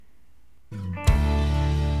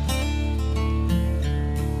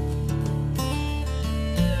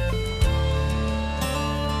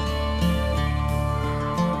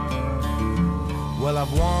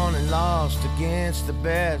I've won and lost against the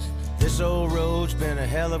best. This old road's been a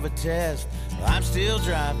hell of a test. I'm still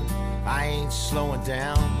driving, I ain't slowing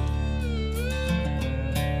down.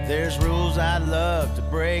 There's rules I'd love to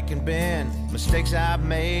break and bend, mistakes I've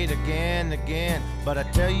made again and again. But I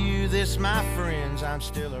tell you this, my friends, I'm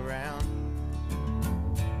still around.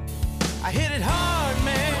 I hit it hard,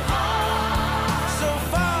 man, so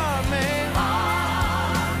far, man.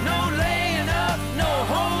 No laying up, no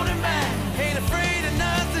holding back. Ain't afraid of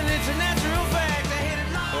nothing, it's a natural fact. I hit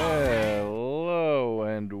it long. Hello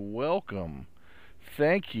and welcome.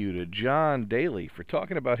 Thank you to John Daly for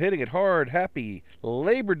talking about hitting it hard. Happy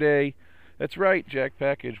Labor Day. That's right, Jack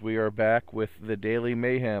Package. We are back with the Daily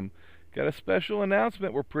Mayhem. Got a special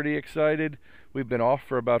announcement. We're pretty excited. We've been off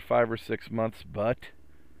for about 5 or 6 months, but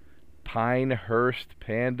Pinehurst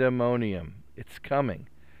Pandemonium. It's coming.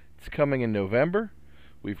 It's coming in November.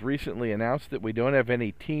 We've recently announced that we don't have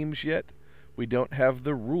any teams yet. We don't have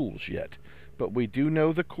the rules yet, but we do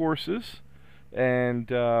know the courses, and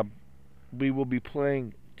we will be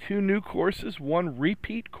playing 2 new courses, 1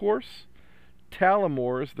 repeat course.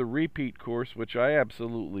 Tullamore is the repeat course, which I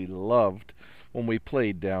absolutely loved when we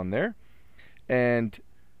played down there. And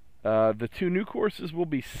the 2 new courses will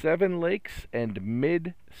be Seven Lakes and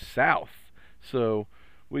Mid-South. So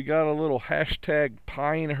we got a little hashtag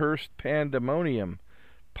Pinehurst Pandemonium.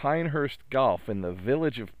 Pinehurst Golf in the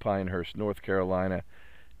village of Pinehurst, North Carolina.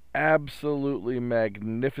 Absolutely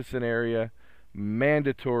magnificent area.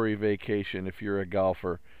 Mandatory vacation if you're a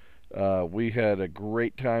golfer. We had a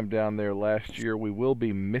great time down there last year. We will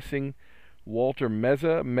be missing Walter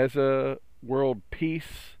Meza World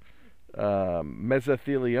Peace,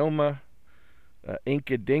 Mesothelioma,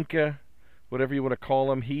 Inca Dinka, whatever you want to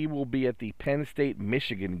call him. He will be at the Penn State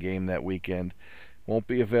Michigan game that weekend. Won't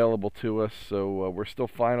be available to us, so we're still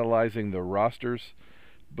finalizing the rosters,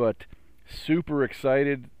 but super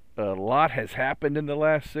excited. A lot has happened in the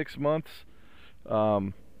last 6 months.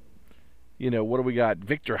 What do we got?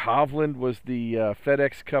 Victor Hovland was the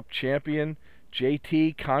FedEx Cup champion.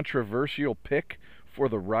 JT, controversial pick for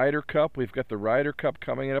the Ryder Cup. We've got the Ryder Cup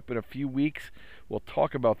coming up in a few weeks. We'll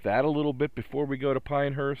talk about that a little bit before we go to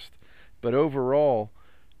Pinehurst. But overall,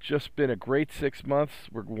 just been a great 6 months.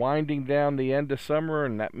 We're winding down the end of summer,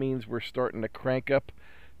 and that means we're starting to crank up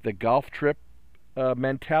the golf trip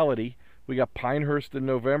mentality. We got Pinehurst in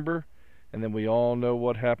November, and then we all know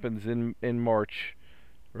what happens in March,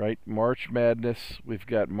 right? March Madness. We've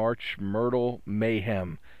got March Myrtle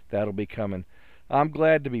Mayhem. That'll be coming. I'm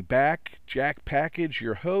glad to be back. Jack Package,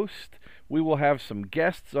 your host. We will have some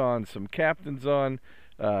guests on, some captains on.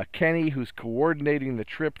 Kenny, who's coordinating the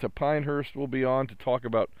trip to Pinehurst, will be on to talk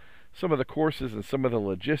about some of the courses and some of the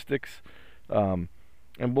logistics. And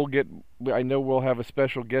I know we'll have a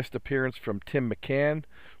special guest appearance from Tim McCann.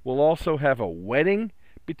 We'll also have a wedding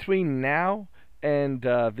between now and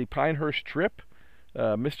the Pinehurst trip.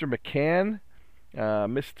 Mr. McCann,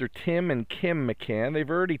 Mr. Tim and Kim McCann, they've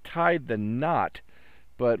already tied the knot,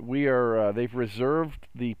 but they've reserved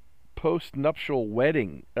the post-nuptial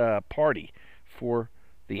wedding party for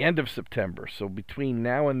the end of September. So between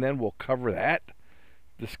now and then, we'll cover that,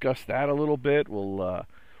 discuss that a little bit. We'll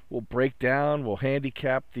break down. We'll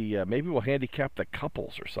handicap maybe we'll handicap the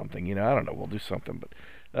couples or something. I don't know. We'll do something, but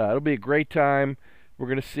it'll be a great time. We're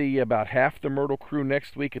going to see about half the Myrtle crew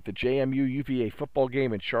next week at the JMU UVA football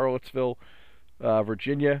game in Charlottesville,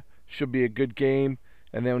 Virginia. Should be a good game.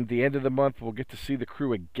 And then at the end of the month, we'll get to see the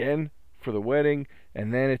crew again for the wedding,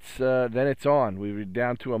 and then it's on. We're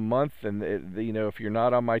down to a month, and if you're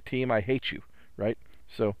not on my team, I hate you, right?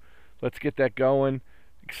 So let's get that going.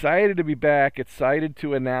 Excited to be back. Excited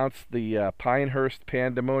to announce the Pinehurst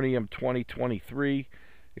Pandemonium 2023.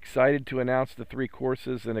 Excited to announce the 3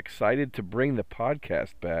 courses, and excited to bring the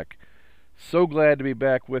podcast back. So glad to be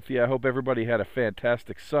back with you. I hope everybody had a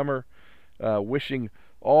fantastic summer. Wishing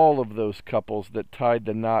all of those couples that tied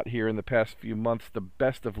the knot here in the past few months the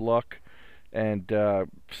best of luck, and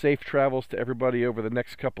safe travels to everybody over the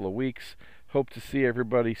next couple of weeks. Hope to see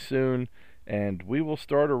everybody soon, and we will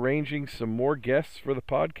start arranging some more guests for the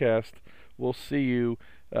podcast. We'll see you.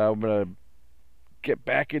 I'm going to get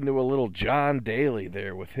back into a little John Daly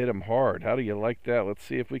there with Hit 'em Hard. How do you like that? Let's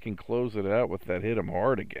see if we can close it out with that Hit 'em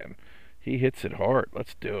Hard again. He hits it hard.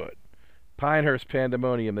 Let's do it. Pinehurst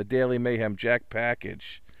Pandemonium, the Daily Mayhem, Jack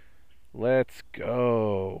Package. Let's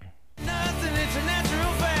go. Nothing, it's a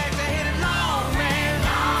natural fact. I hit it long, man,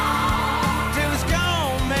 till it's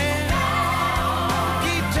gone, man.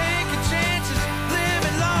 Keep taking chances,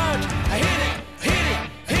 living large. I hit it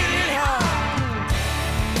hard.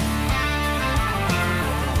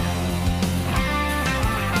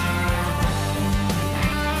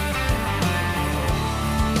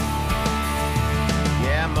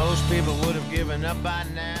 given up by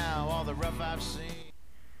now, all the rough I've seen.